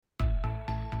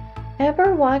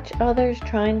Ever watch others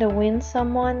trying to win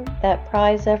someone, that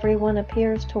prize everyone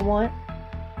appears to want?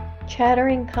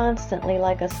 Chattering constantly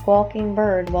like a squawking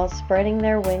bird while spreading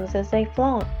their wings as they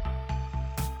flaunt.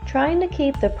 Trying to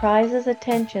keep the prize's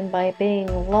attention by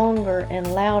being longer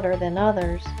and louder than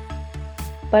others.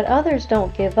 But others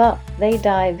don't give up, they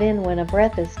dive in when a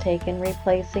breath is taken,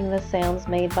 replacing the sounds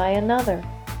made by another.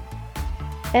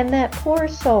 And that poor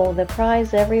soul, the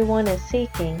prize everyone is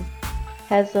seeking,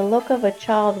 has the look of a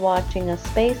child watching a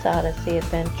space odyssey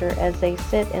adventure as they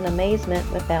sit in amazement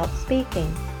without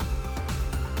speaking.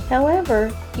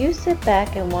 However, you sit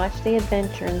back and watch the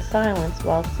adventure in silence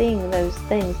while seeing those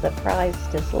things the prize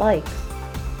dislikes,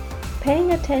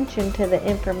 paying attention to the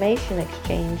information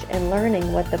exchange and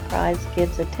learning what the prize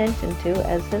gives attention to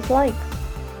as his likes.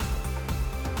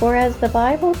 For as the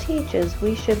Bible teaches,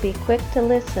 we should be quick to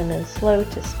listen and slow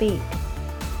to speak.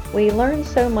 We learn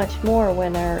so much more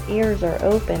when our ears are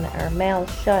open, our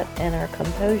mouths shut, and our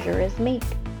composure is meek.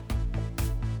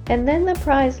 And then the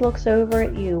prize looks over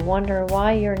at you, wondering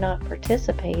why you're not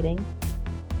participating.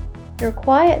 Your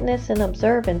quietness and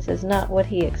observance is not what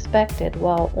he expected,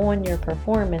 while on your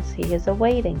performance he is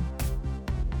awaiting.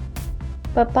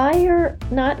 But by your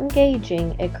not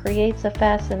engaging, it creates a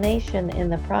fascination in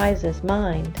the prize's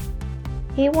mind.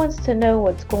 He wants to know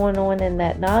what's going on in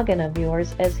that noggin of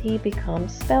yours as he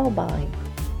becomes spellbound.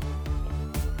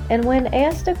 And when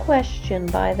asked a question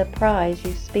by the prize,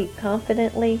 you speak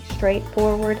confidently,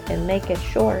 straightforward, and make it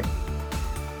short.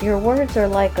 Your words are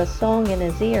like a song in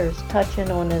his ears,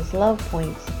 touching on his love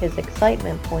points, his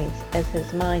excitement points, as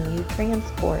his mind you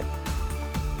transport.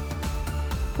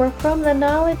 For from the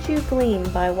knowledge you glean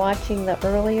by watching the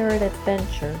earlier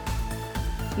adventure,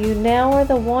 you now are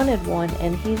the wanted one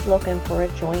and he's looking for a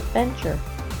joint venture.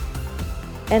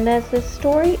 And as the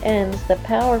story ends, the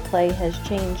power play has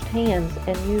changed hands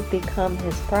and you've become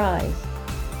his prize.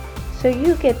 So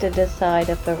you get to decide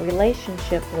if a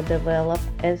relationship will develop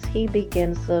as he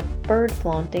begins the bird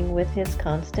flaunting with his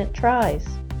constant tries.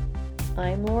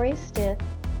 I'm Lori Stith,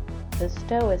 the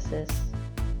Stoicess,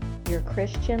 your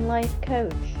Christian life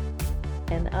coach,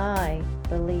 and I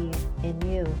believe in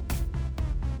you.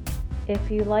 If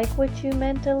you like what you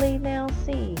mentally now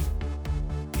see,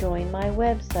 join my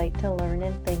website to learn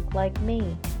and think like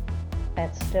me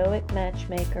at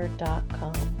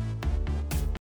stoicmatchmaker.com.